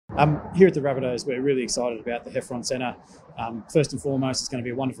Here at the Rabbitohs, we're really excited about the Heffron Centre. First and foremost, it's going to be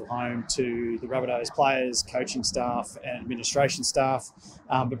a wonderful home to the Rabbitohs players, coaching staff and administration staff.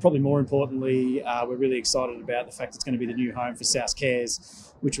 But probably more importantly, we're really excited about the fact it's going to be the new home for South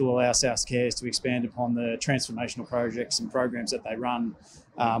Cares, which will allow South Cares to expand upon the transformational projects and programs that they run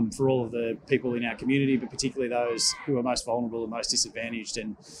for all of the people in our community, but particularly those who are most vulnerable and most disadvantaged.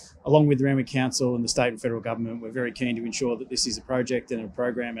 And along with the Randwick Council and the state and federal government, we're very keen to ensure that this is a project and a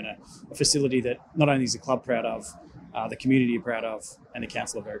program and a facility that not only is the club proud of, the community are proud of, and the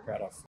council are very proud of.